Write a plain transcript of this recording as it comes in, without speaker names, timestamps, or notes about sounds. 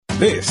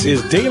This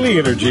is Daily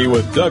Energy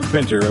with Doug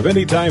Pinter of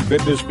Anytime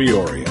Fitness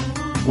Peoria.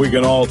 We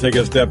can all take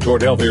a step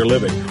toward healthier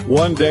living,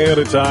 one day at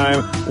a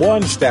time,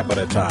 one step at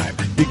a time,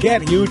 to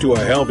get you to a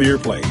healthier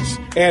place.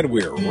 And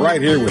we're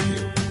right here with you.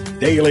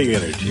 Daily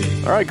Energy.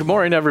 All right, good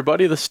morning,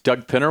 everybody. This is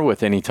Doug Pinter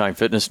with Anytime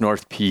Fitness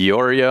North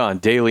Peoria on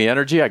Daily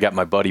Energy. I got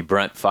my buddy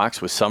Brent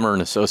Fox with Summer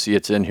and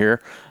Associates in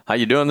here. How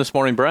you doing this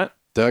morning, Brent?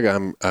 Doug,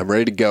 I'm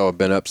ready to go. I've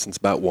been up since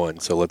about 1,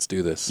 so let's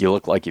do this. You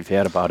look like you've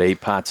had about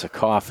 8 pots of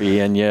coffee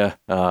in you.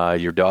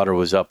 Your daughter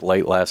was up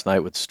late last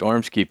night with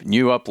storms, keeping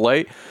you up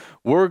late.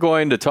 We're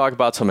going to talk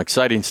about some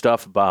exciting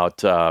stuff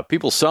about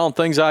people selling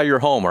things out of your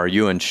home. Are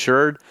you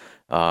insured?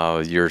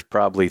 You're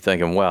probably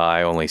thinking, well,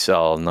 I only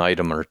sell an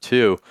item or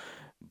two.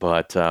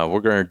 But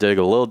we're going to dig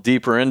a little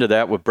deeper into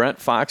that with Brent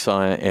Fox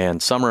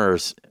Brent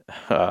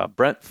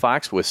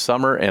Fox with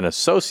Summer and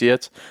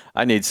Associates.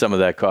 I need some of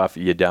that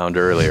coffee you downed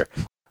earlier.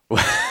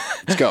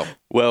 Let's go.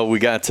 Well, we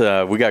got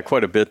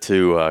quite a bit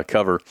to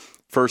cover.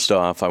 First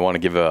off, I want to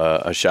give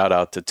a shout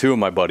out to two of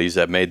my buddies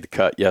that made the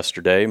cut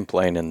yesterday and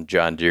playing in the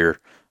John Deere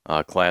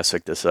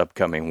Classic this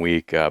upcoming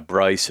week,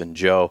 Bryce and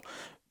Joe.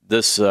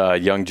 This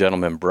young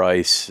gentleman,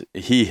 Bryce,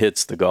 he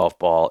hits the golf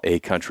ball a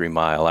country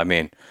mile. I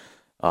mean,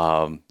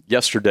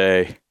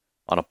 yesterday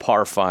on a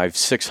par 5,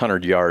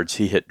 600 yards,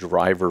 he hit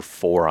driver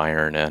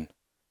 4-iron in.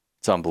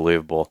 It's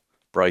unbelievable.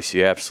 Bryce,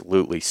 you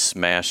absolutely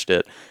smashed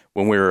it.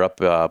 When we were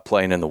up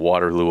playing in the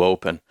Waterloo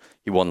Open,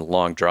 he won the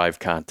long drive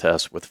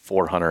contest with a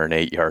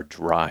 408-yard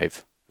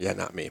drive. Yeah,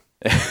 not me.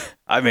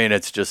 I mean,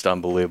 it's just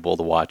unbelievable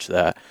to watch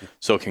that.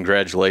 So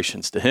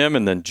congratulations to him.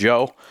 And then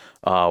Joe,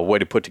 way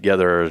to put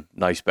together a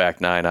nice back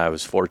nine. I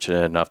was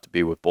fortunate enough to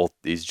be with both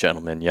these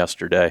gentlemen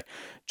yesterday.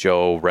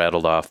 Joe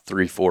rattled off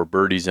 3-4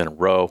 birdies in a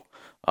row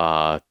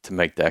to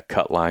make that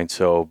cut line.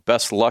 So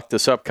best of luck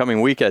this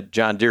upcoming week at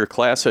John Deere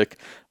Classic.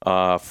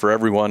 For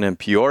everyone in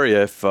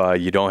Peoria, if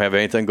you don't have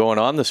anything going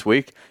on this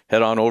week,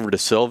 head on over to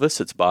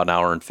Silvis. It's about an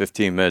hour and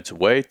 15 minutes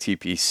away,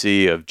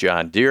 TPC of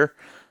John Deere.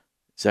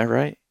 Is that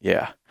right?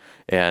 Yeah.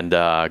 And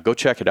go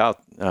check it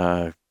out.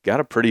 Got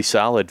a pretty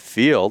solid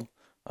field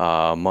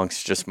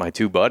amongst just my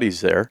two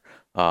buddies there.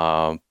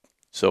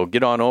 So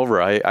get on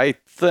over. I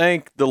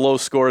think the low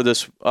score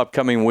this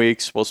upcoming week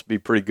is supposed to be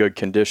pretty good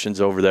conditions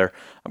over there.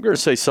 I'm going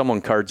to say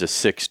someone cards a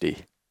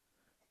 60.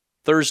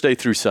 Thursday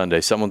through Sunday,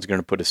 someone's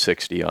going to put a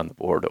 60 on the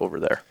board over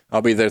there.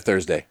 I'll be there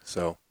Thursday.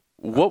 So,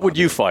 what would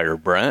you fire,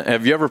 Brent?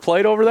 Have you ever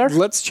played over there?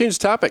 Let's change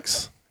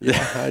topics.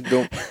 Yeah, I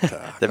don't.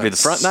 That'd be the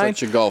front nine.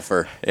 Such a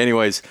golfer.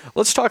 Anyways,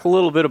 let's talk a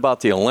little bit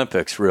about the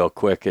Olympics real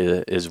quick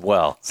as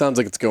well. Sounds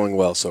like it's going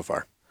well so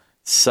far.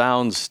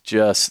 Sounds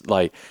just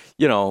like,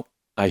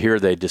 I hear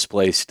they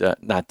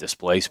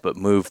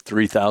moved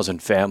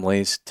 3,000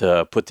 families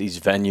to put these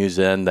venues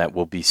in that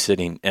will be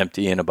sitting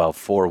empty in about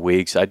 4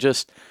 weeks. I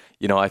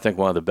think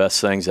one of the best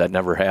things that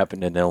never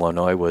happened in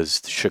Illinois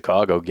was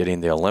Chicago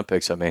getting the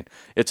Olympics. I mean,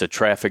 it's a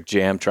traffic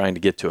jam trying to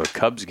get to a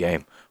Cubs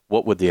game.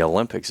 What would the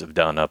Olympics have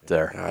done up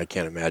there? I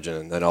can't imagine.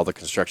 And then all the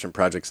construction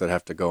projects that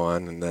have to go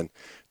on, and then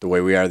the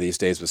way we are these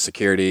days with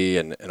security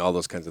and all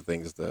those kinds of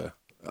things,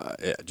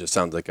 it just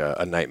sounds like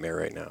a nightmare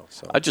right now.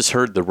 So I just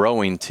heard the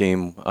rowing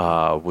team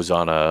was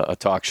on a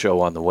talk show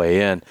on the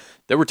way in.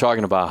 They were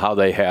talking about how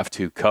they have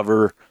to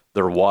cover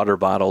their water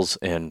bottles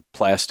in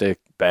plastic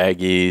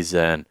baggies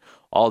and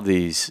all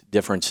these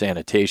different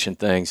sanitation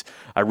things.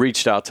 I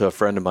reached out to a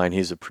friend of mine.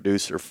 He's a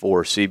producer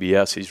for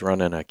CBS. He's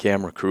running a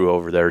camera crew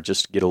over there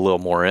just to get a little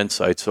more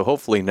insight. So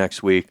hopefully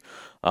next week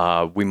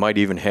we might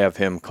even have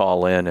him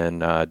call in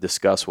and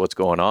discuss what's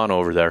going on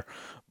over there.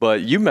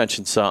 But you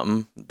mentioned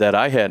something that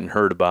I hadn't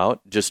heard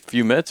about just a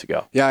few minutes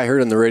ago. Yeah, I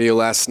heard on the radio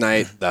last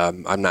night.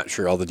 I'm not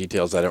sure all the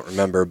details. I don't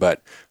remember.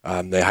 But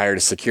they hired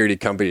a security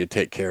company to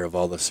take care of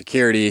all the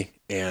security.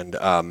 And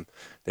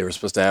they were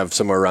supposed to have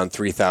somewhere around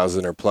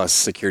 3,000 or plus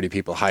security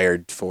people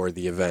hired for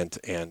the event.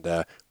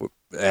 And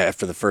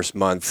after the first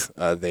month,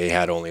 they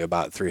had only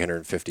about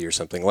 350 or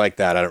something like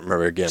that. I don't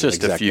remember again.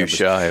 Just a few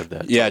shy of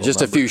that. Yeah, just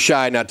number. A few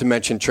shy, not to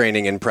mention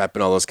training and prep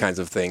and all those kinds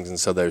of things. And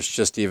so there's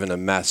just even a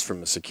mess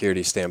from a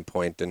security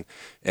standpoint.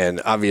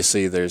 And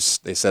obviously they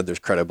said there's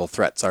credible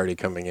threats already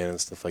coming in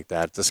and stuff like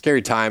that. It's a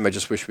scary time. I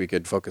just wish we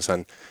could focus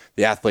on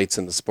the athletes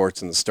and the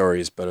sports and the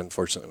stories. But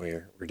unfortunately,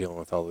 we're dealing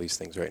with all these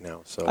things right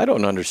now. So I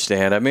don't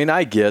understand. I mean,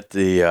 I get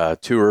the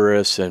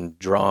tourists and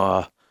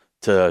draw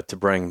to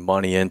bring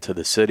money into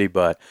the city,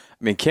 but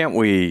I mean, can't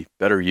we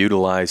better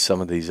utilize some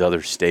of these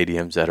other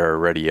stadiums that are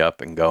already up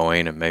and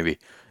going and maybe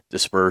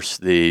disperse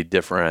the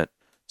different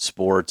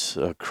sports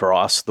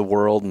across the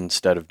world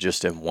instead of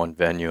just in one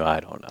venue?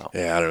 I don't know.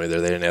 Yeah, I don't know either.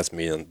 They didn't ask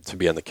me to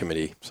be on the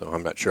committee, so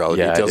I'm not sure all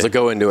the details that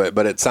go into it,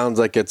 but it sounds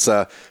like it's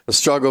a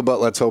struggle,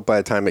 but let's hope by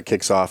the time it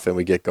kicks off and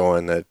we get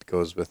going that it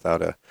goes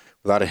without a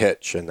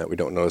hitch and that we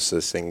don't notice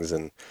those things.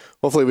 And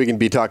hopefully we can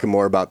be talking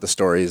more about the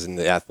stories and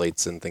the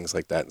athletes and things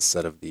like that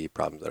instead of the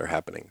problems that are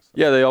happening. So.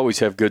 Yeah, they always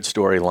have good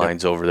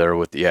storylines over there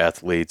with the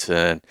athletes.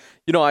 And,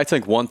 I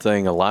think one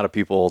thing a lot of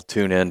people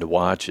tune in to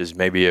watch is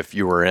maybe if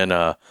you were in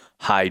a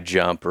high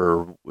jump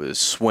or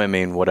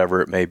swimming, whatever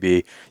it may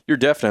be, you're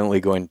definitely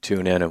going to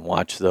tune in and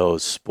watch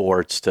those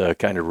sports to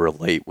kind of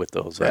relate with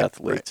those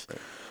athletes.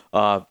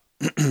 Right.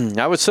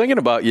 I was thinking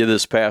about you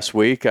this past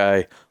week.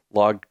 I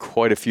logged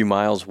quite a few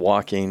miles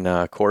walking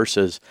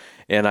courses.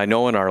 And I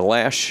know in our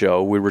last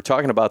show, we were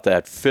talking about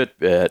that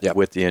Fitbit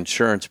with the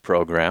insurance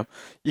program.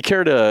 You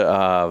care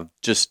to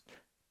just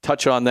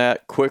touch on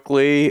that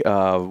quickly,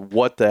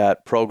 what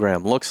that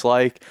program looks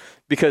like?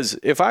 Because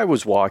if I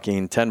was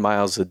walking 10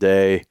 miles a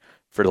day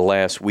for the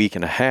last week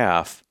and a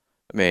half,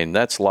 I mean,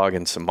 that's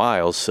logging some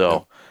miles.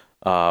 So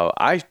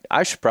I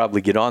should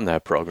probably get on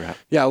that program.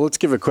 Yeah, let's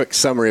give a quick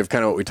summary of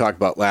kind of what we talked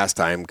about last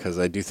time, because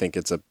I do think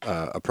it's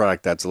a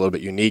product that's a little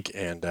bit unique,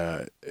 and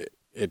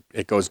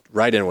it goes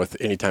right in with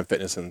Anytime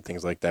Fitness and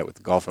things like that with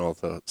the golf and all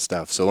the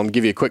stuff. So let me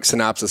give you a quick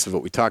synopsis of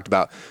what we talked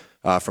about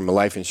from a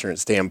life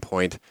insurance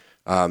standpoint.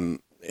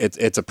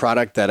 It's a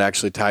product that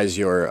actually ties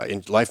your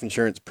life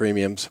insurance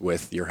premiums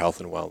with your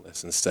health and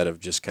wellness. Instead of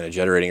just kind of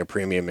generating a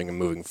premium and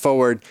moving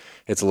forward,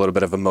 it's a little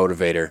bit of a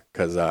motivator,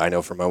 because I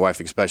know for my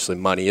wife especially,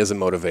 money is a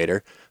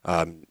motivator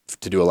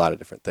to do a lot of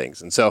different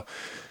things. And so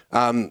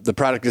the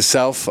product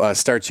itself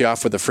starts you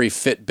off with a free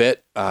Fitbit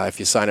if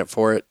you sign up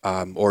for it,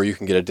 or you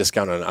can get a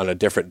discount on a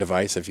different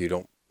device if you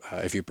don't.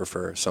 If you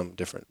prefer some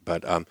different,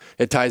 but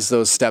it ties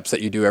those steps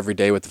that you do every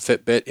day with the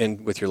Fitbit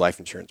in with your life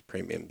insurance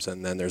premiums.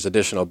 And then there's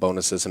additional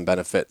bonuses and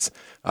benefits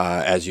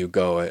as you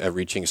go,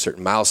 reaching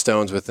certain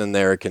milestones within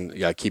there. It can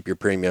keep your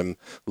premium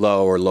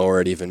low or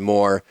lower it even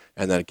more.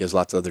 And then it gives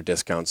lots of other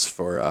discounts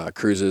for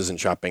cruises and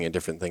shopping and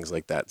different things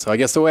like that. So I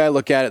guess the way I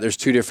look at it, there's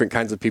two different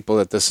kinds of people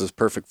that this is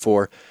perfect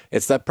for.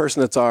 It's that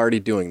person that's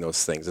already doing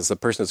those things. It's the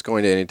person that's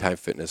going to Anytime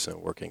Fitness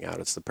and working out.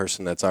 It's the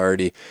person that's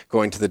already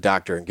going to the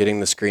doctor and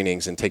getting the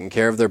screenings and taking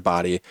care of their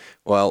body.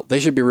 Well, they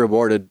should be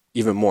rewarded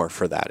even more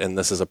for that. And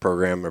this is a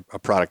program or a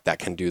product that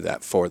can do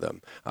that for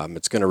them.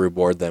 It's going to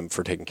reward them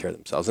for taking care of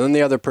themselves. And then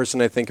the other person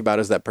I think about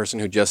is that person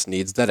who just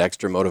needs that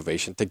extra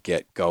motivation to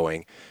get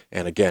going.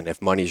 And again,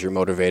 if money's your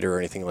motivator or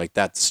anything like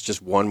that, it's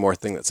just one more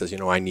thing that says,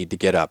 I need to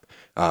get up.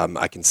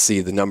 I can see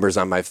the numbers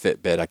on my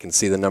Fitbit. I can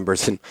see the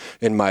numbers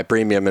in my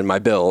premium and my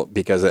bill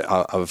because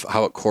of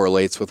how it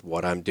correlates with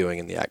what I'm doing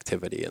in the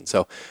activity. And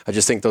so I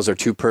just think those are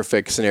two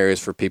perfect scenarios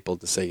for people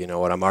to say,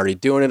 I'm already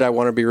doing it. I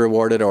want to be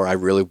rewarded, or I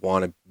really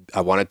want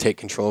to take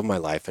control of my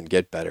life and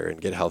get better and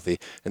get healthy.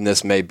 And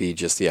this may be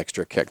just the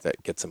extra kick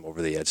that gets them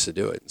over the edge to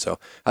do it. And so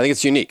I think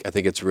it's unique. I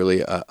think it's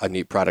really a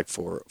neat product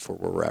for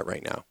where we're at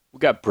right now. We've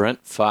got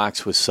Brent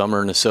Fox with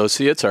Summer &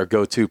 Associates, our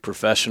go-to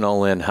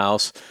professional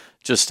in-house,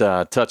 just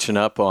touching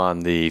up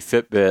on the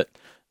Fitbit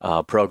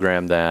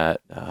program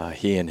that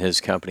he and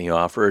his company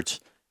offer. It's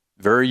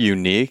very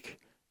unique.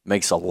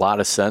 Makes a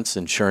lot of sense.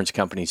 Insurance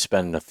companies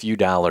spending a few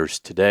dollars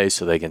today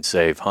so they can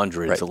save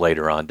hundreds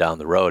later on down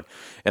the road.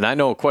 And I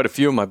know quite a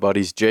few of my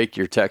buddies. Jake,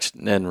 you're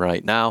texting in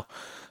right now.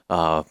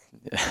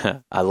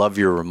 I love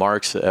your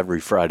remarks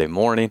every Friday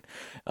morning.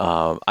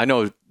 I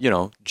know,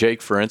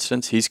 Jake, for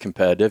instance, he's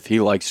competitive. He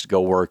likes to go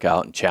work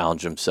out and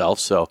challenge himself.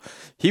 So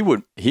he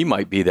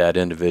might be that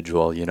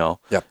individual,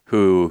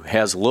 who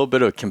has a little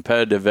bit of a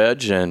competitive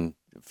edge and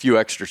few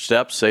extra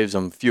steps, saves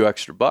them a few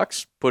extra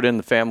bucks, put in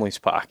the family's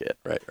pocket.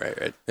 Right.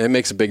 And it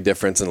makes a big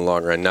difference in the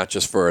long run, not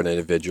just for an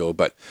individual,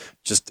 but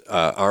just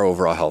our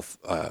overall health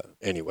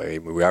anyway.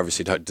 We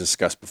obviously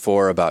discussed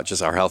before about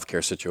just our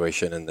healthcare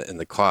situation and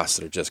the costs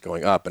that are just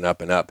going up and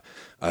up and up.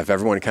 If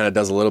everyone kind of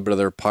does a little bit of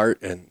their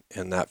part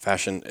in that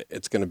fashion,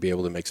 it's going to be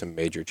able to make some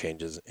major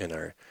changes in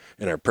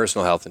our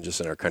personal health and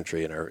just in our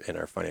country and in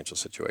our financial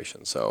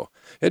situation. So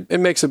it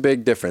makes a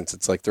big difference.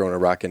 It's like throwing a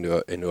rock into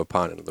a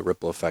pond, and the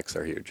ripple effects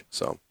are huge.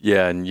 So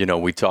yeah,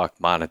 and we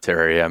talk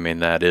monetary. I mean,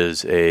 that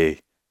is a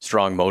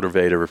strong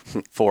motivator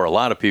for a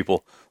lot of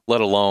people,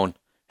 let alone,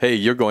 hey,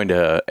 you're going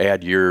to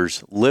add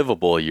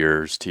livable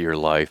years to your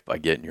life by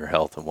getting your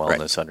health and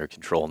wellness under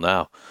control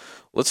now.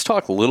 Let's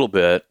talk a little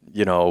bit,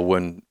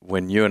 when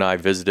you and I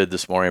visited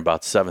this morning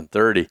about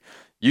 7:30,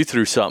 you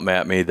threw something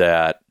at me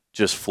that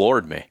just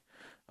floored me.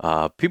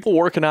 People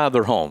working out of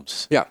their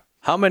homes. Yeah.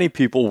 How many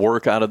people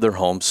work out of their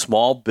homes,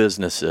 small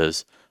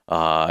businesses?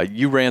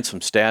 You ran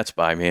some stats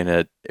by me,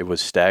 and it was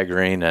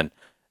staggering. And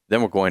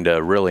then we're going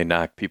to really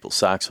knock people's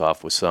socks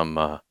off with some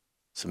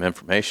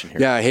information here.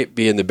 Yeah, I hate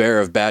being the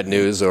bearer of bad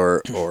news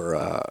or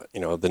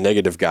the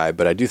negative guy,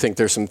 but I do think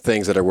there's some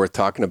things that are worth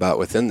talking about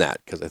within that,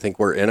 because I think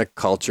we're in a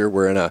culture,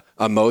 we're in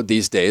a mode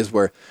these days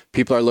where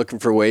people are looking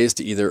for ways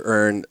to either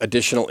earn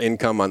additional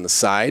income on the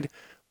side,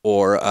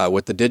 or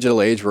with the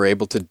digital age, we're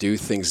able to do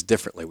things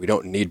differently. We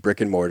don't need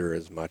brick and mortar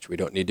as much. We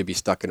don't need to be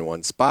stuck in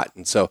one spot.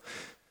 And so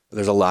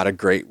there's a lot of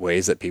great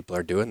ways that people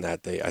are doing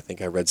that. I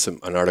think I read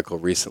an article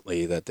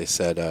recently that they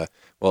said, a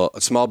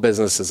small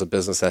business is a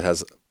business that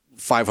has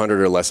 500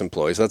 or less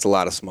employees. That's a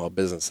lot of small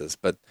businesses.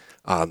 But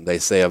they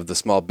say of the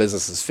small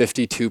businesses,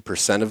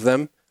 52% of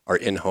them are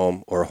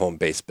in-home or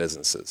home-based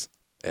businesses,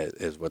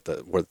 is what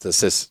the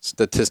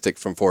statistic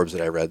from Forbes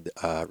that I read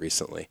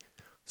recently.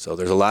 So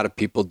there's a lot of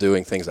people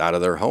doing things out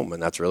of their home,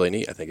 and that's really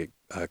neat. I think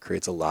it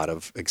creates a lot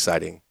of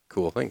exciting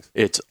cool things.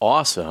 It's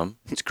awesome.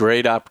 It's a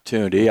great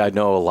opportunity. I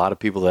know a lot of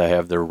people that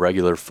have their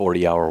regular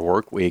 40-hour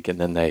work week, and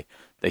then they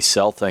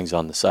sell things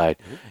on the side.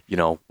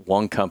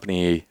 One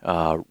company,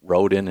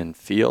 Roden and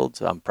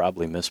Fields, I'm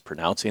probably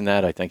mispronouncing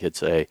that. I think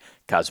it's a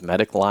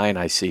cosmetic line.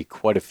 I see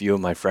quite a few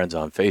of my friends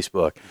on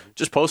Facebook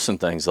just posting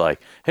things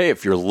like, hey,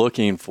 if you're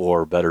looking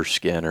for better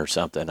skin or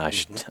something,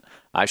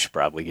 I should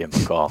probably give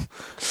them a call.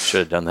 Should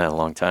have done that a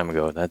long time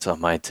ago. That's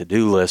on my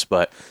to-do list.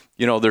 But,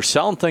 they're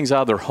selling things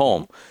out of their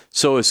home.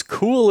 So as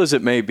cool as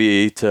it may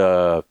be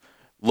to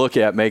look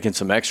at making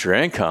some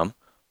extra income,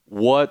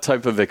 what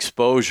type of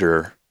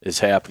exposure is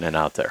happening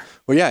out there?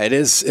 Well, yeah, it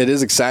is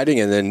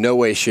exciting, and in no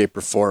way, shape,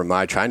 or form am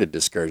I trying to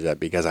discourage that,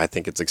 because I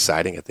think it's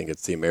exciting. I think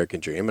it's the American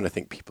dream, and I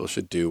think people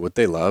should do what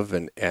they love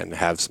and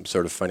have some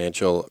sort of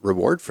financial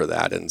reward for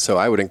that. And so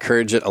I would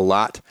encourage it a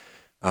lot.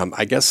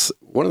 I guess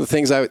one of the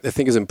things I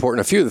think is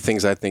important, a few of the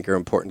things I think are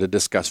important to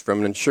discuss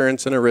from an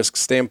insurance and a risk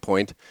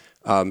standpoint,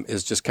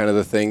 is just kind of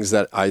the things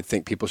that I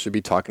think people should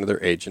be talking to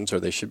their agents,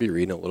 or they should be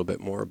reading a little bit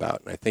more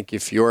about. And I think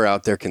if you're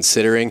out there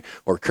considering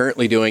or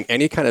currently doing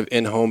any kind of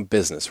in-home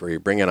business where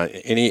you're bringing on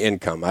any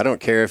income, I don't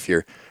care if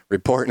you're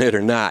reporting it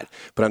or not,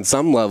 but on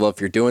some level, if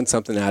you're doing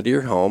something out of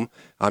your home,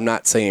 I'm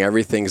not saying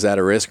everything's at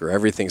a risk or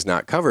everything's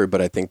not covered, but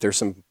I think there's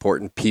some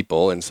important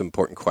people and some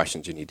important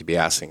questions you need to be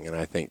asking. And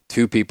I think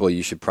two people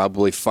you should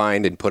probably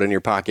find and put in your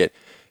pocket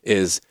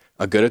is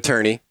a good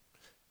attorney,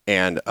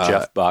 and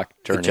Jeff Bach,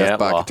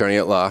 attorney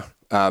at law,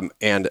 and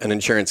an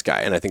insurance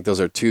guy. And I think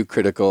those are two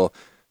critical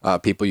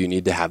people you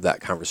need to have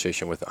that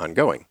conversation with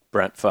ongoing.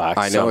 Brent Fox,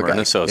 I know a guy.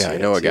 Associates. Yeah, I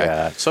know a guy.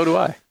 Yeah, so do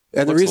I.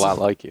 And Looks a lot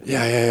like you.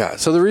 Yeah.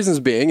 So the reasons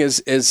being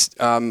is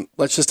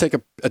let's just take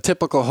a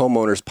typical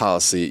homeowner's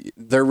policy.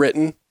 They're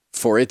written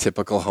for a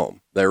typical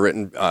home. They're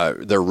written,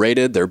 they're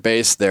rated, they're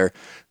based, they're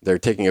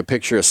taking a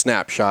picture, a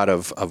snapshot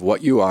of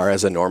what you are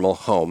as a normal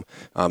home.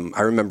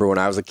 I remember when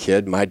I was a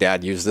kid, my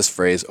dad used this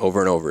phrase over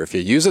and over. If you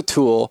use a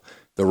tool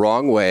the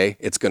wrong way,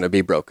 it's going to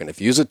be broken.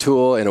 If you use a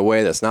tool in a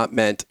way that's not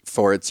meant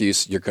for its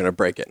use, you're going to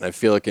break it. And I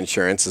feel like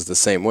insurance is the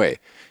same way.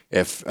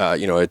 If,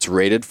 it's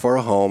rated for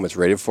a home, it's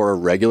rated for a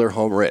regular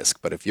home risk.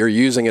 But if you're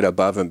using it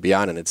above and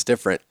beyond and it's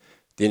different,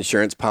 the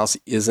insurance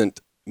policy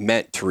isn't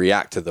meant to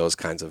react to those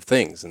kinds of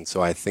things. And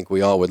so I think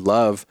we all would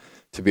love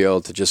to be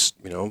able to just,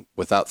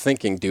 without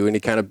thinking, do any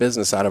kind of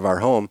business out of our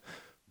home.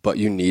 But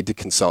you need to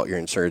consult your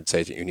insurance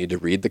agent. You need to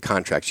read the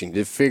contracts. You need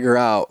to figure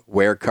out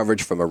where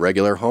coverage from a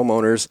regular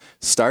homeowner's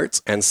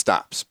starts and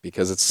stops,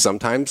 because it's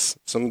sometimes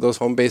some of those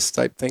home-based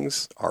type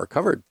things are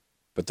covered,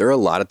 but there are a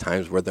lot of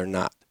times where they're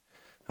not.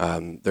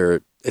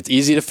 It's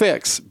easy to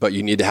fix, but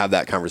you need to have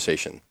that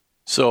conversation.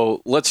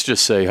 So let's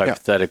just say,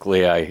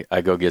 hypothetically,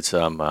 I go get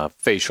some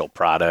facial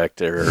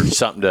product or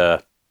something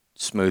to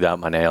smooth out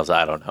my nails,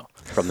 I don't know,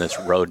 from this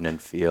Roden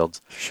and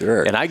Fields.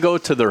 Sure. And I go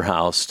to their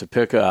house to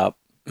pick up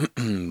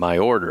my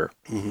order,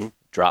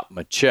 drop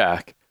my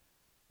check,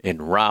 en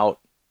route,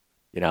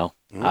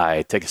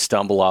 I take a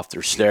stumble off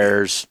their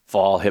stairs,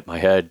 fall, hit my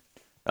head,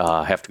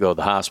 have to go to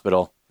the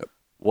hospital.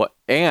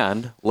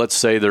 And let's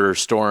say they're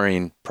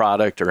storing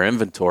product or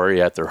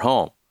inventory at their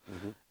home.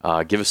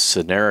 Give us a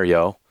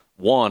scenario,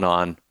 one,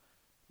 on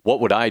what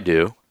would I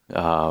do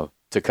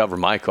to cover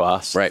my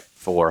costs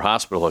for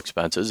hospital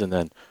expenses, and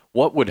then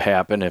what would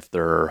happen if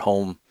their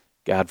home,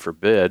 God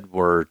forbid,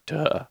 were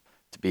to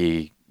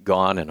be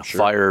gone in a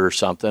fire or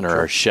something,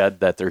 or a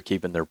shed that they're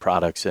keeping their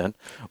products in.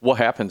 What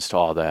happens to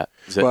all that?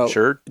 Is it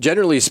insured?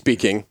 Generally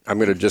speaking, I'm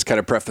going to just kind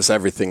of preface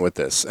everything with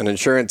this. An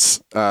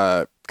insurance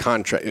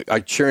policy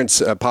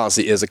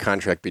is a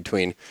contract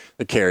between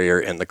the carrier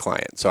and the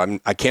client. So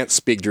I can't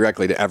speak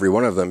directly to every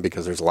one of them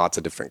because there's lots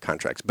of different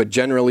contracts. But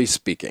generally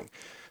speaking,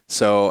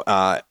 so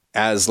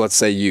as let's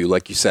say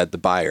like you said, the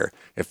buyer,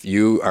 if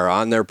you are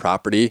on their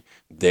property,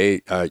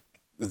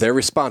 they're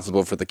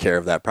responsible for the care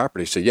of that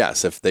property. So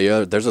yes, if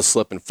there's a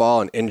slip and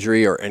fall, an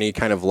injury, or any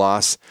kind of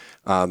loss,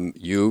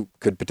 you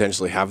could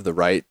potentially have the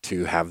right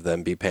to have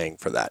them be paying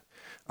for that.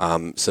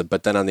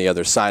 But then on the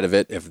other side of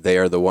it, if they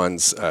are the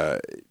ones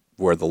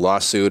where the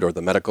lawsuit or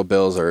the medical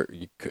bills are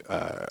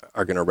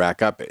going to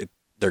rack up,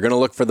 they're going to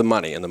look for the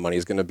money, and the money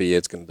is going to be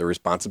the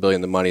responsibility,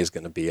 and the money is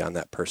going to be on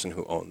that person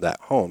who owned that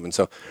home. And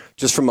so,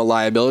 just from a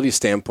liability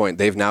standpoint,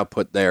 they've now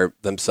put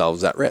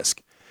themselves at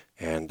risk,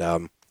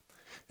 and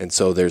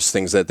so there's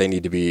things that they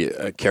need to be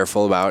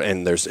careful about,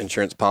 and there's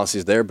insurance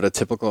policies there, but a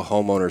typical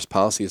homeowner's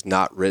policy is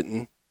not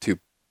written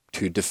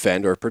to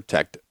defend or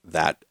protect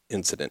that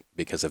incident,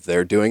 because if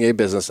they're doing a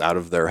business out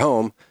of their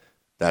home,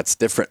 that's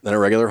different than a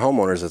regular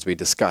homeowner's, as we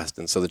discussed.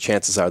 And so the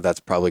chances are that's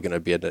probably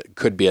going to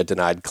could be a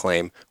denied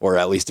claim, or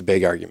at least a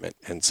big argument.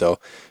 And so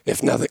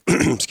if nothing,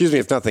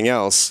 if nothing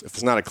else, if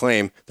it's not a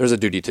claim, there's a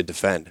duty to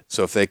defend.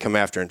 So if they come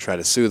after and try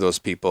to sue those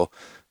people,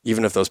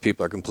 even if those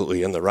people are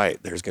completely in the right,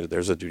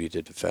 there's a duty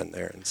to defend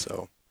there. And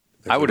so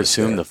I would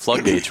assume the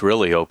floodgates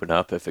really open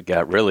up if it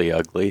got really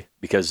ugly,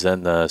 because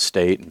then the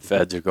state and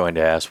feds are going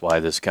to ask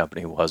why this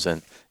company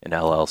wasn't an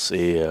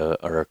LLC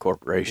or a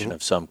corporation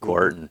of some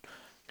court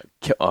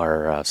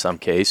or some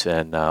case,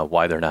 and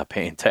why they're not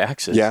paying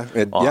taxes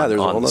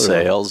on the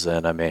sales.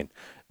 And I mean,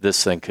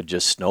 this thing could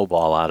just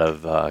snowball out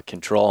of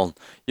control.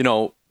 You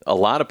know, a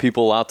lot of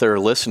people out there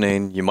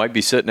listening, you might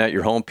be sitting at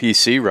your home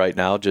PC right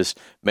now, just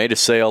made a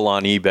sale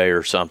on eBay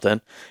or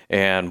something,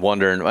 and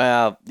wondering,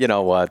 well, you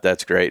know what,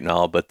 that's great and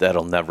all, but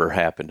that'll never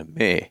happen to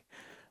me.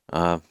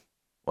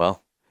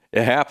 Well,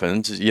 it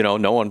happens. You know,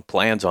 no one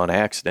plans on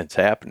accidents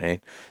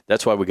happening.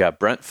 That's why we got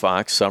Brent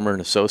Fox, Summer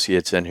and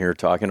Associates in here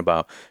talking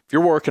about if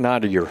you're working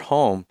out of your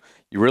home,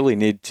 you really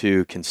need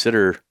to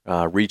consider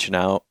reaching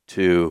out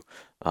to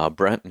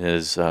Brent and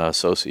his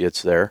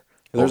associates there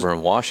over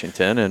in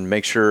Washington and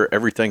make sure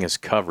everything is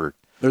covered.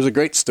 There's a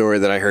great story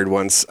that I heard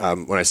once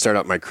when I started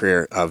out my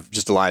career of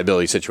just a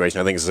liability situation.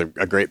 I think it's a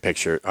great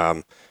picture.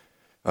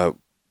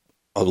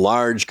 A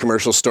large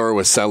commercial store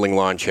was selling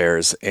lawn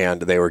chairs,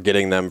 and they were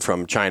getting them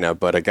from China,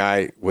 but a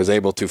guy was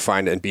able to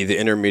find and be the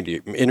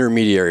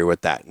intermediary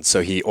with that. And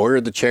so he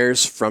ordered the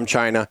chairs from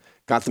China,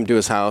 got them to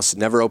his house,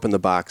 never opened the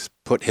box,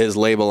 put his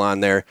label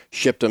on there,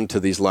 shipped them to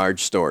these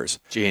large stores.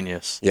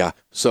 Genius. Yeah.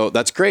 So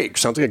that's great.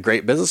 Sounds like a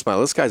great business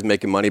model. This guy's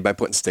making money by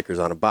putting stickers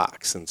on a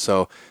box. And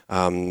so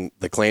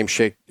the claim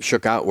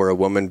shook out where a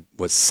woman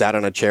was sat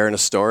on a chair in a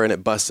store and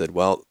it busted.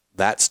 Well,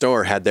 that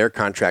store had their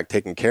contract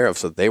taken care of,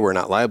 so they were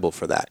not liable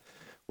for that.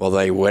 Well,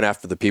 they went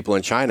after the people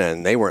in China,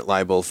 and they weren't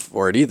liable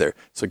for it either.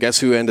 So guess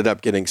who ended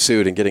up getting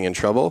sued and getting in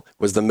trouble?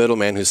 Was the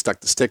middleman who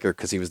stuck the sticker,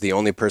 because he was the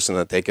only person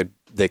that they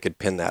could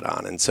pin that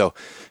on. And so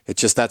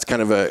it's just, that's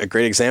kind of a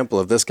great example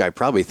of this guy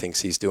probably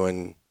thinks he's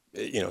doing,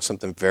 you know,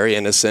 something very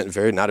innocent,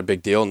 very not a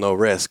big deal, no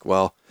risk.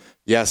 Well,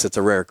 yes, it's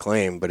a rare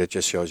claim, but it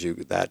just shows you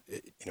that,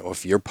 you know,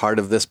 if you're part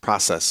of this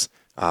process,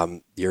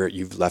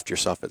 you've left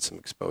yourself at some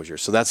exposure.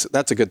 So that's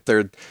a good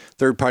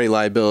third party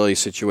liability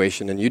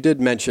situation. And you did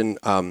mention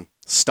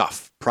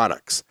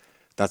products.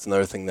 That's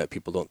another thing that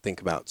people don't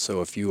think about.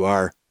 So if you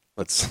are,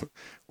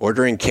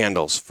 ordering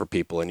candles for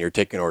people and you're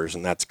taking orders,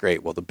 and that's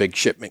great. Well, the big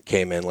shipment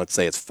came in, let's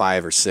say it's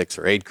 $5 or $6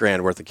 or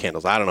 $8 worth of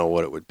candles. I don't know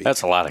what it would be.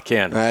 That's a lot of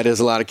candles. That is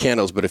a lot of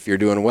candles, but if you're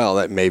doing well,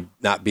 that may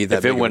not be that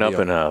if big it went of a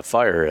up deal. in a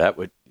fire,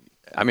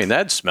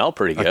 that'd smell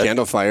pretty good. A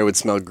candle fire would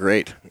smell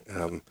great.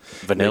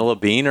 Vanilla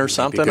bean or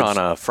something on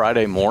a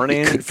Friday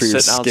morning, good for your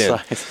sitting skin.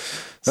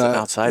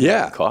 outside yeah.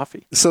 having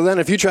coffee. So then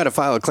if you try to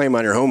file a claim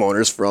on your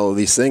homeowners for all of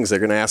these things, they're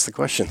going to ask the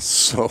question,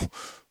 so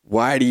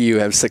why do you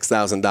have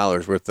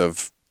 $6,000 worth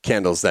of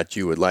candles that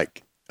you would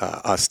like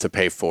us to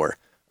pay for?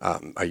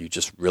 Are you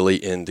just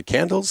really into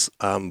candles?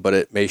 But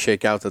it may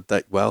shake out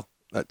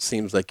that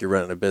seems like you're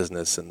running a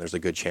business, and there's a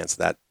good chance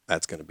that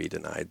that's going to be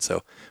denied.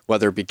 So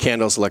whether it be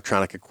candles,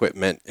 electronic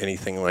equipment,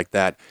 anything like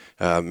that,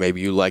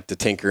 maybe you like to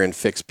tinker and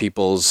fix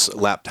people's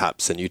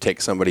laptops, and you take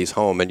somebody's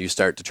home and you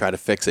start to try to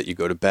fix it. You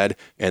go to bed,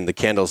 and the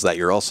candles that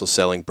you're also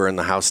selling burn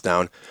the house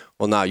down.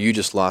 Well, now you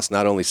just lost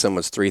not only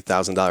someone's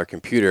 $3,000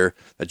 computer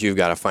that you've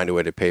got to find a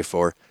way to pay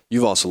for,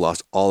 you've also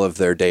lost all of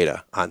their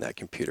data on that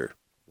computer.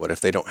 What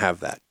if they don't have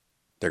that?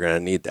 They're going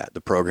to need that,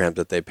 the programs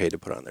that they paid to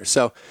put on there.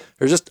 So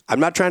I'm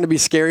not trying to be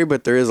scary,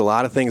 but there is a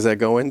lot of things that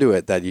go into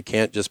it that you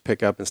can't just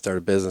pick up and start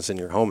a business in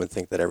your home and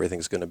think that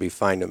everything's going to be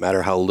fine, no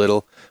matter how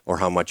little or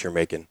how much you're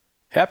making.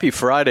 Happy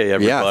Friday,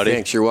 everybody. Yeah,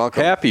 thanks. You're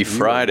welcome. Happy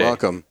Friday. You're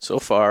welcome. So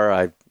far,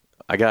 I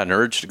got an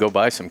urge to go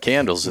buy some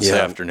candles this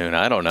afternoon.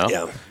 I don't know.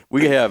 Yeah.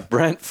 We have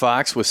Brent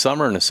Fox with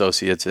Summer and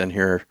Associates in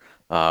here.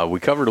 We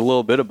covered a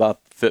little bit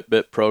about the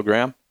Fitbit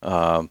program.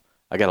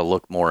 I got to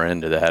look more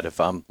into that. If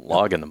I'm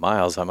logging the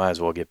miles, I might as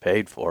well get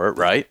paid for it,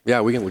 right?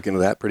 Yeah, we can look into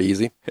that pretty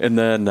easy. And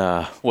then,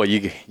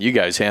 you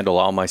guys handle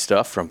all my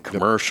stuff from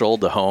commercial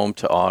to home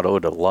to auto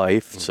to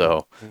life.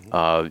 So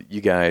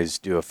you guys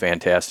do a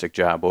fantastic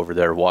job over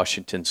there,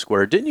 Washington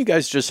Square. Didn't you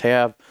guys just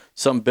have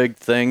some big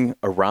thing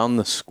around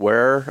the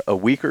square a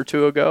week or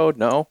two ago?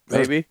 No,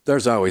 maybe?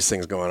 There's always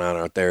things going on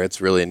out there. It's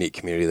really a neat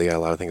community. They got a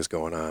lot of things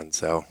going on.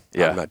 So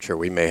I'm not sure.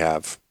 We may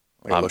have.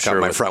 I'm look sure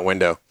out my front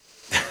window.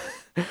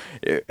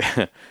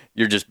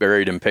 You're just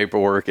buried in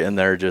paperwork in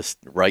there, just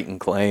writing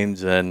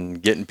claims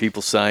and getting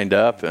people signed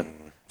up.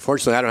 And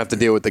fortunately, I don't have to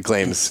deal with the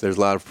claims. There's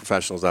a lot of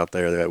professionals out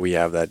there that we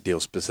have that deal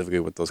specifically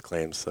with those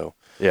claims. So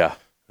yeah,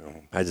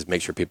 I just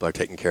make sure people are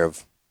taken care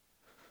of.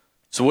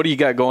 So what do you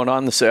got going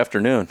on this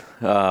afternoon?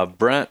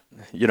 Brent,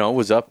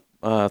 was up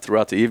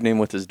throughout the evening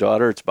with his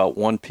daughter. It's about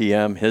 1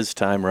 p.m. his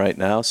time right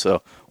now.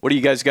 So what do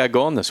you guys got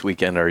going this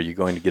weekend? Are you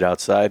going to get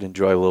outside,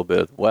 enjoy a little bit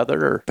of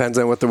weather? Or? Depends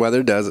on what the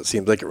weather does. It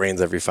seems like it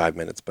rains every 5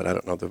 minutes, but I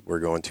don't know that we're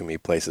going too many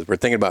places. We're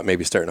thinking about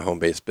maybe starting a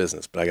home-based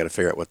business, but I got to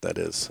figure out what that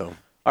is. So,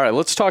 all right,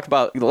 let's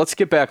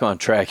get back on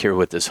track here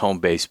with this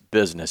home-based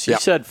business. You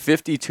said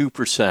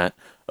 52%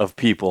 of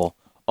people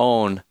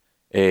own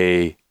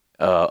a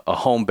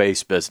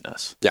home-based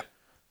business. Yeah.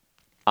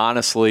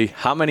 Honestly,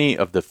 how many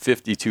of the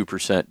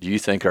 52% do you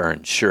think are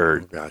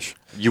insured? Oh, gosh.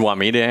 You want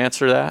me to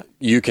answer that?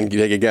 You can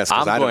take a guess,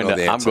 because I don't know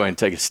the answer. I'm going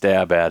to take a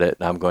stab at it,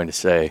 and I'm going to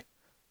say,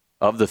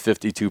 of the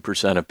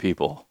 52% of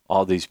people,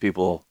 all these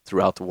people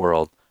throughout the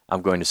world,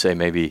 I'm going to say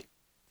maybe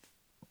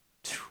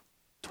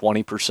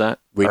 20%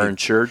 are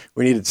insured.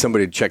 We needed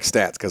somebody to check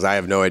stats, because I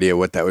have no idea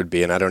what that would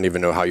be, and I don't even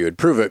know how you would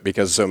prove it,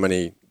 because so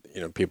many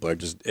people are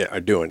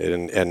doing it.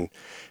 And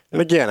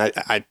And again,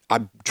 I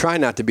try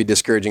not to be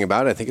discouraging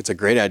about it. I think it's a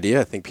great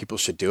idea. I think people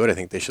should do it. I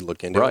think they should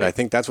look into it. I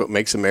think that's what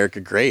makes America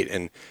great.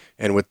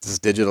 And with this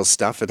digital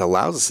stuff, it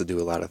allows us to do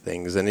a lot of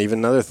things. And even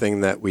another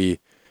thing that we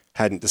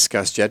hadn't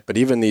discussed yet, but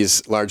even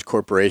these large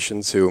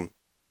corporations who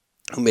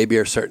maybe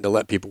are starting to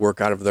let people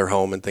work out of their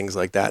home and things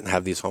like that and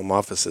have these home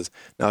offices.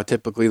 Now,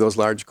 typically those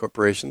large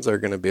corporations are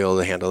going to be able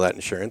to handle that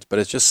insurance, but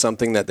it's just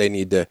something that they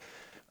need to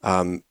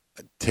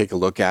take a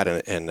look at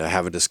and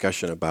have a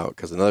discussion about.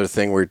 Because another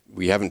thing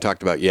we haven't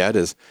talked about yet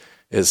is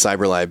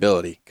cyber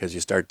liability, because you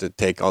start to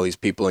take all these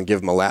people and give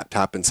them a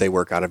laptop and say,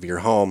 work out of your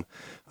home.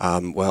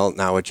 Well,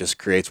 now it just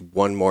creates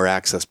one more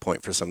access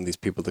point for some of these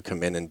people to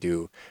come in and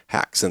do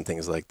hacks and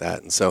things like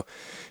that. And so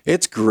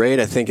it's great.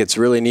 I think it's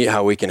really neat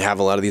how we can have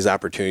a lot of these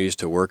opportunities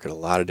to work at a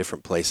lot of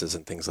different places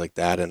and things like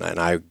that. And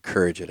I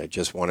encourage it. I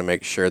just want to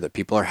make sure that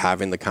people are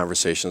having the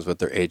conversations with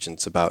their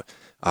agents about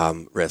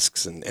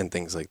risks and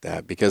things like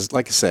that. Because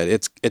like I said,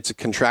 it's a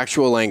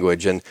contractual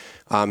language, and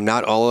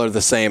not all are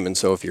the same. And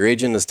so if your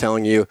agent is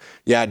telling you,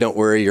 yeah, don't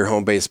worry, your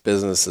home-based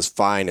business is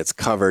fine, it's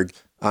covered,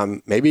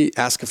 maybe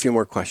ask a few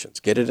more questions.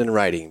 Get it in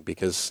writing,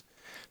 because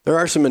there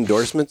are some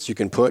endorsements you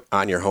can put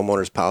on your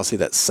homeowner's policy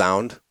that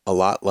sound a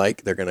lot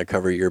like they're going to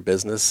cover your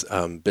business,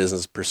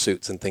 business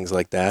pursuits and things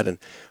like that.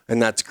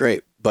 And that's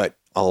great. But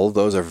all of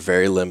those are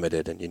very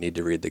limited, and you need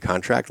to read the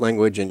contract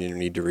language, and you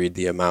need to read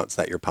the amounts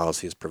that your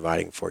policy is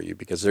providing for you,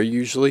 because they're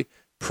usually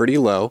pretty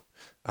low.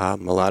 A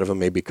lot of them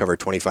maybe cover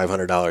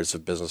 $2,500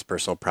 of business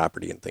personal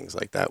property and things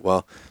like that.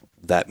 Well,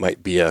 that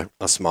might be a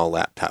small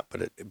laptop,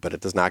 but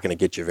it is not going to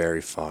get you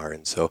very far.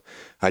 And so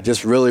I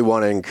just really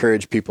want to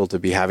encourage people to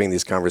be having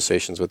these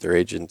conversations with their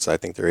agents. I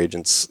think there's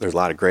a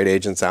lot of great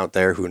agents out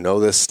there who know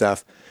this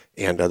stuff,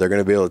 and they're going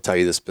to be able to tell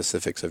you the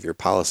specifics of your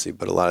policy.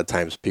 But a lot of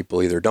times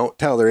people either don't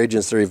tell their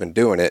agents they're even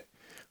doing it,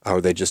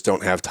 or they just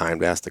don't have time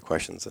to ask the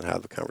questions and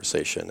have the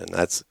conversation. And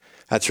that's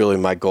really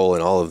my goal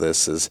in all of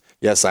this is,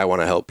 yes, I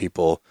want to help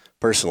people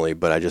personally,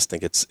 but I just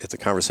think it's a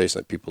conversation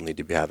that people need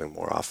to be having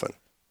more often.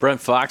 Brent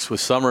Fox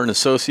with Summer &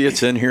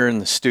 Associates in here in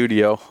the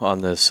studio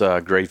on this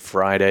great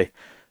Friday.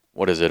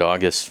 What is it,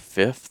 August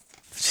 5th?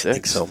 6th? I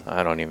think so.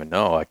 I don't even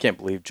know. I can't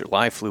believe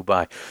July flew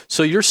by.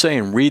 So you're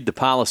saying read the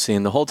policy,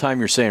 and the whole time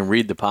you're saying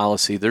read the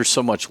policy, there's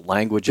so much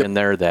language in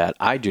there that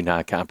I do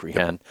not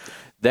comprehend.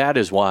 That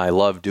is why I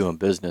love doing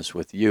business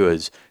with you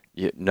is,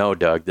 no,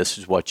 Doug, this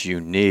is what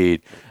you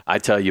need. I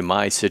tell you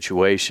my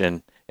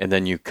situation, and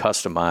then you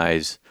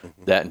customize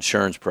that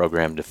insurance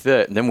program to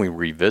fit. And then we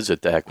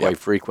revisit that quite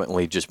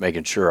frequently, just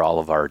making sure all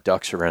of our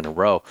ducks are in a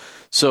row.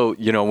 So,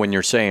 when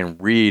you're saying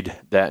read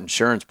that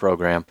insurance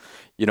program,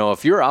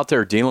 if you're out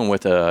there dealing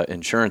with an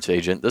insurance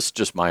agent, this is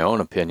just my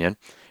own opinion,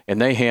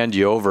 and they hand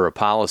you over a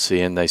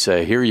policy and they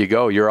say, here you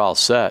go, you're all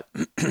set.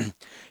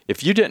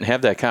 If you didn't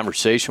have that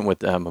conversation with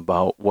them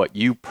about what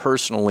you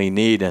personally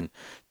need and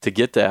to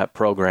get that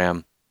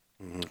program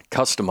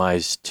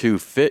customized to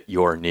fit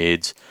your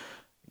needs,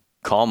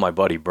 call my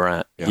buddy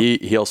Brent. Yeah.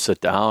 He'll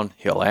sit down.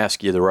 He'll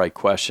ask you the right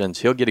questions.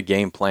 He'll get a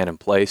game plan in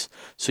place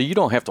so you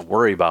don't have to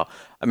worry about.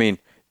 I mean,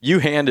 you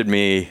handed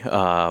me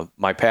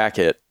my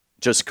packet,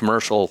 just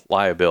commercial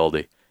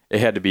liability. It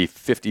had to be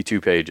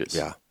 52 pages.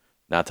 Yeah.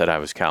 Not that I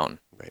was counting.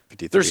 Right.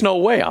 53. There's no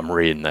way I'm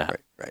reading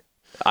that. Right.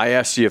 I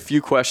asked you a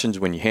few questions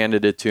when you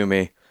handed it to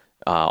me.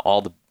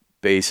 All the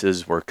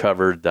bases were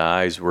covered. The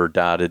I's were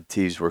dotted.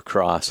 T's were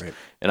crossed. Right.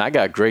 And I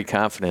got great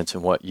confidence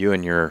in what you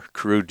and your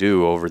crew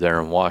do over there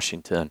in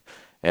Washington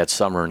at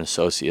Summer &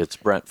 Associates.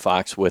 Brent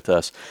Fox with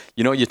us.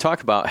 You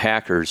talk about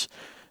hackers.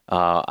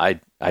 I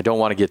don't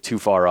want to get too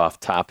far off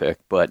topic,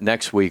 but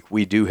next week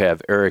we do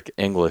have Eric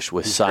English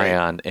with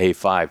Scion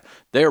A5.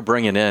 They're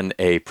bringing in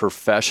a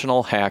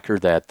professional hacker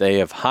that they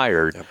have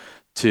hired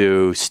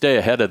to stay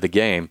ahead of the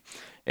game.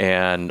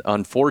 And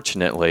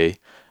unfortunately,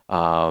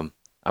 I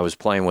was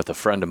playing with a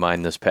friend of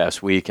mine this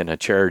past week in a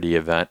charity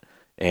event,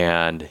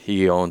 and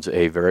he owns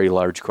a very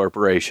large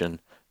corporation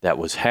that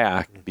was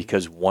hacked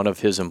because one of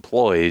his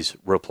employees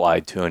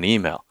replied to an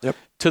email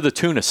to the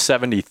tune of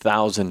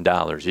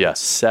 $70,000.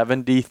 Yes,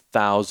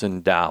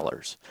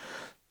 $70,000.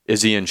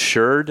 Is he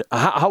insured?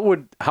 How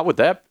would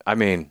that? I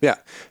mean,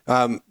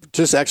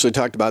 just actually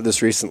talked about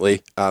this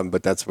recently,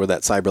 but that's where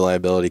that cyber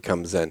liability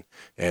comes in,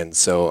 and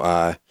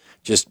so.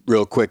 Just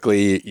real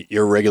quickly,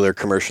 your regular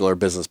commercial or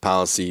business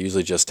policy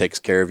usually just takes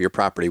care of your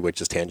property, which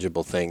is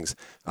tangible things,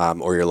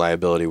 or your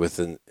liability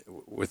within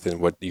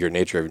what your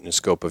nature and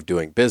scope of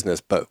doing business.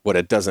 But what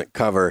it doesn't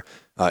cover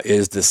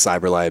is this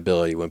cyber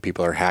liability when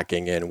people are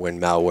hacking in, when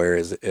malware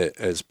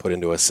is put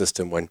into a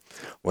system, when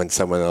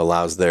someone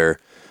allows their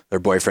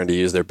boyfriend to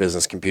use their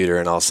business computer,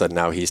 and all of a sudden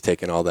now he's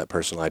taken all that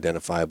personal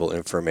identifiable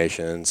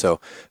information. And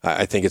so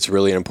I think it's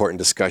really an important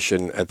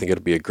discussion. I think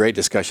it'll be a great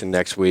discussion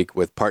next week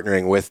with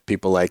partnering with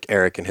people like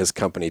Eric and his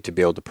company to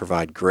be able to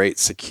provide great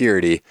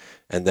security.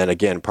 And then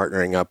again,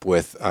 partnering up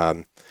with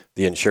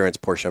the insurance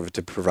portion of it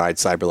to provide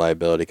cyber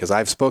liability. Because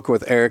I've spoken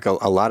with Eric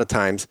a lot of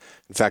times.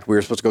 In fact, we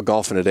were supposed to go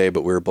golfing today,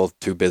 but we were both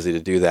too busy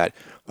to do that.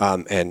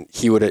 And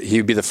he would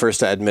be the first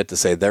to admit to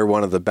say they're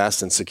one of the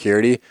best in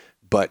security,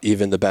 but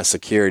even the best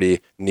security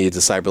needs a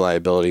cyber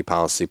liability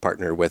policy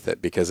partnered with it,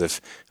 because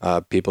if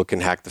people can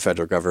hack the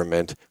federal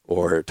government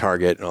or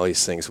Target and all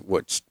these things,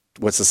 what's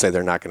to say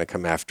they're not going to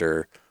come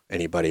after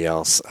anybody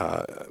else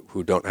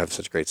who don't have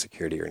such great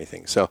security or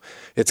anything. So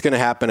it's going to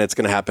happen. It's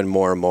going to happen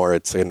more and more.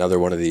 It's another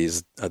one of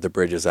these the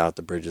bridge is out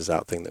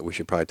thing that we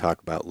should probably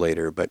talk about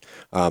later. But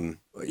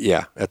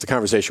yeah, that's a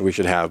conversation we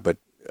should have. But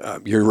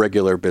your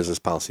regular business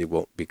policy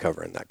won't be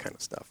covering that kind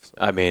of stuff. So.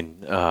 I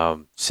mean,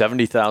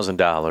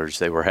 $70,000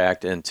 they were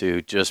hacked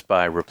into just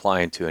by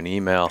replying to an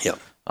email. Yep.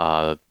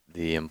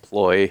 The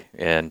employee,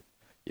 and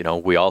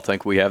we all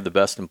think we have the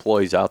best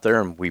employees out there,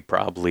 and we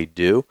probably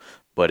do.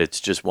 But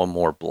it's just one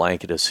more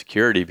blanket of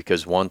security,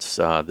 because once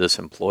this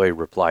employee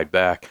replied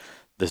back,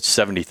 the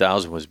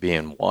 $70,000 was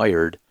being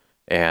wired,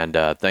 and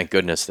thank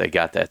goodness they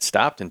got that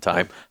stopped in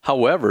time.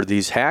 However,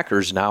 these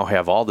hackers now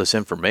have all this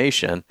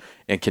information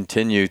and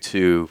continue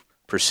to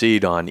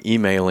proceed on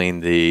emailing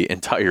the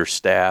entire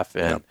staff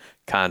and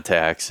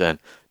contacts and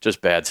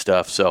just bad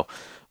stuff. So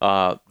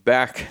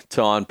back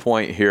to on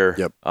point here,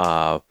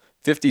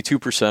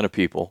 52% of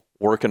people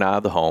working out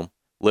of the home,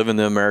 living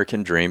the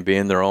American dream,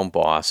 being their own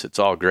boss. It's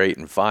all great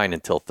and fine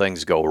until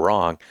things go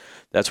wrong.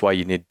 That's why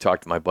you need to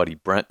talk to my buddy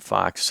Brent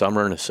Fox,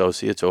 Summer and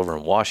Associates over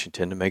in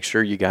Washington, to make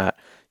sure you got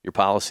your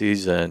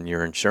policies and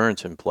your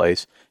insurance in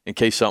place in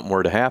case something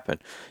were to happen.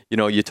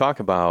 You talk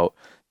about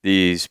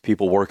these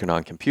people working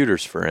on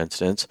computers, for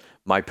instance.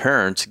 My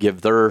parents give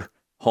their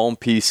home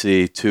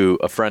PC to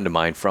a friend of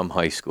mine from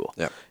high school.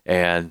 Yep.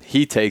 And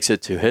he takes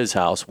it to his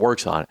house,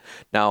 works on it.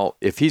 Now,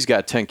 if he's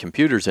got 10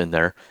 computers in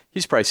there,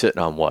 he's probably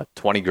sitting on what,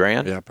 20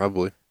 grand? Yeah,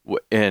 probably.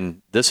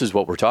 And this is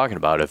what we're talking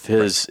about.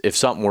 If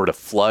something were to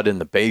flood in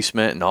the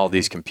basement and all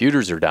these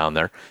computers are down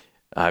there,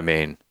 I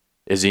mean,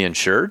 is he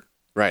insured?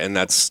 Right, and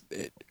that's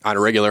on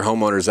a regular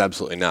homeowner is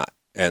absolutely not.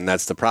 And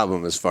that's the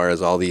problem as far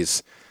as all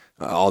this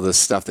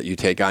stuff that you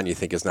take on, you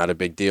think is not a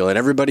big deal. And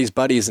everybody's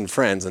buddies and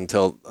friends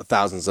until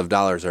thousands of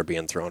dollars are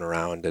being thrown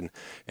around,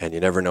 and you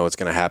never know what's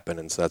going to happen.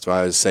 And so that's why I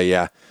always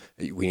say,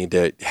 we need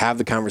to have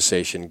the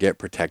conversation, get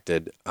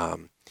protected.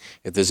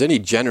 If there's any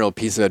general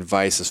piece of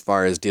advice as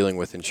far as dealing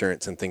with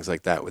insurance and things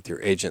like that with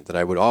your agent, that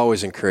I would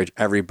always encourage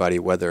everybody,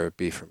 whether it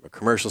be from a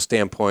commercial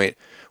standpoint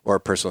or a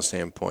personal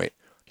standpoint,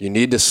 you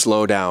need to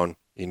slow down.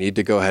 You need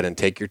to go ahead and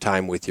take your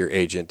time with your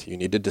agent. You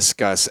need to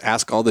discuss,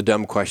 ask all the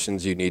dumb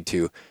questions you need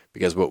to,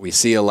 because what we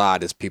see a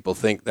lot is people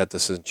think that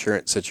this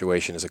insurance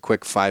situation is a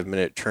quick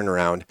 5-minute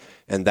turnaround,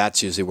 and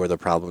that's usually where the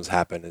problems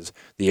happen. Is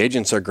the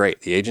agents are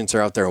great. The agents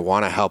are out there and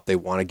want to help. They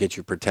want to get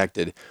you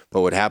protected,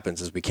 but what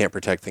happens is we can't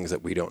protect things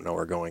that we don't know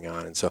are going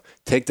on. And so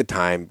take the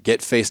time,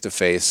 get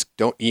face-to-face.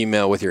 Don't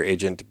email with your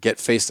agent. Get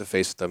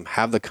face-to-face with them.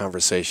 Have the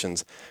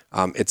conversations.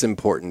 It's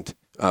important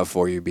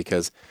for you,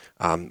 because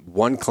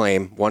one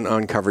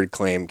uncovered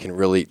claim can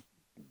really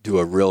do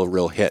a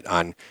real hit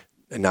on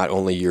not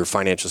only your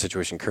financial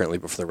situation currently,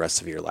 but for the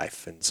rest of your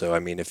life. And so, I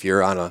mean, if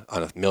you're on a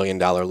 $1 million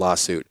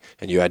lawsuit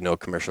and you had no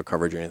commercial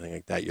coverage or anything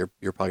like that, you're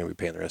probably going to be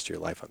paying the rest of your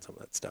life on some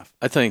of that stuff.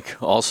 I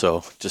think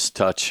also, just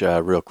touch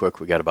real quick,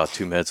 we got about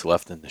 2 minutes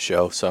left in the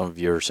show. Some of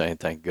you are saying,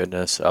 thank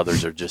goodness.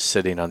 Others are just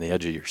sitting on the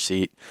edge of your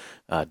seat.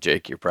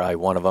 Jake, you're probably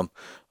one of them.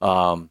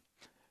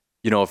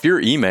 If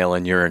you're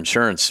emailing your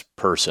insurance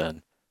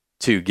person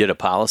to get a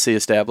policy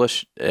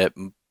established,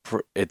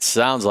 it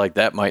sounds like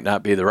that might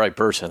not be the right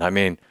person. I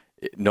mean,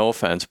 no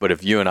offense, but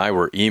if you and I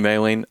were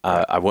emailing,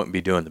 I wouldn't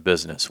be doing the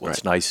business.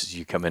 What's nice is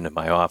you come into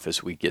my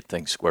office, we get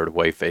things squared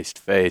away face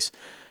to face.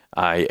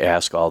 I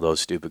ask all those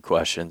stupid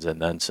questions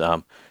and then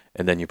some.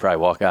 And then you probably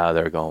walk out of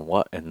there going,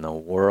 what in the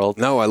world?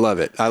 No, I love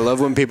it. I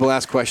love when people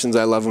ask questions.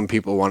 I love when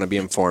people want to be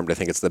informed. I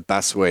think it's the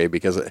best way,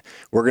 because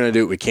we're going to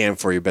do what we can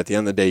for you. But at the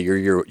end of the day,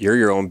 you're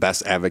your own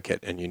best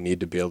advocate, and you need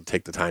to be able to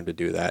take the time to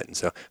do that. And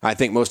so I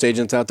think most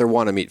agents out there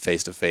want to meet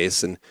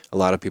face-to-face, and a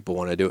lot of people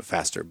want to do it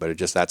faster. But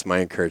that's my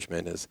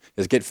encouragement is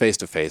get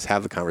face-to-face,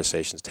 have the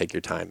conversations, take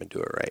your time, and do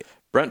it right.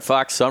 Brent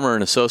Fox, Summer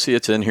and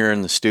Associates in here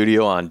in the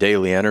studio on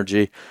Daily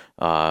Energy.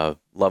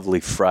 Lovely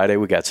Friday.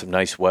 We got some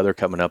nice weather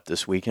coming up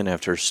this weekend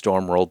after a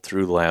storm rolled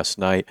through last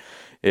night.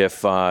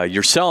 If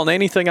you're selling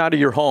anything out of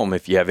your home,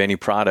 if you have any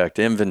product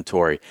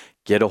inventory,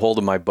 get a hold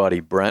of my buddy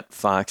Brent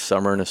Fox,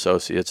 Summer and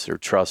Associates. They're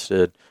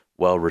trusted,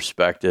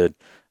 well-respected.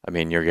 I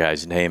mean, your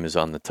guy's name is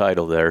on the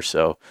title there,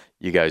 so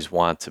you guys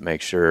want to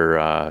make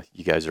sure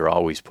you guys are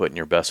always putting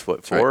your best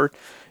foot forward.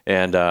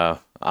 Right. And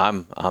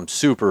I'm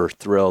super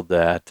thrilled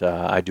that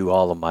I do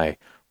all of my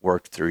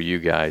work through you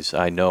guys.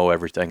 I know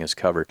everything is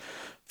covered.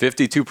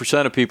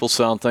 52% of people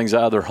selling things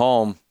out of their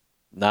home,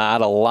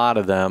 not a lot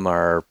of them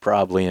are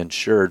probably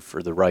insured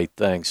for the right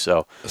thing.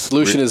 So the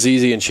solution is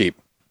easy and cheap.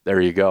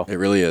 There you go. It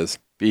really is.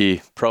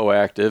 Be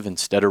proactive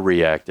instead of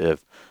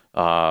reactive.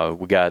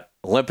 We got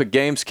Olympic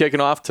Games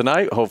kicking off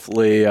tonight.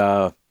 Hopefully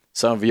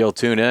some of you will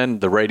tune in.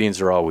 The ratings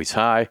are always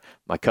high.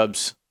 My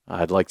Cubs,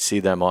 I'd like to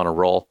see them on a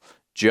roll.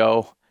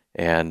 Joe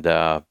and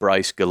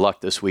Bryce, good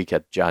luck this week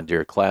at John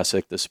Deere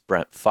Classic. This is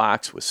Brent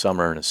Fox with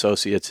Summer and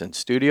Associates in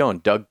studio,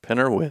 and Doug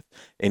Pinner with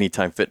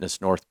Anytime Fitness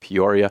North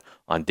Peoria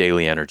on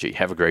Daily Energy.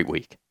 Have a great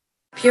week.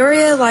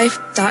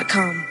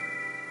 PeoriaLife.com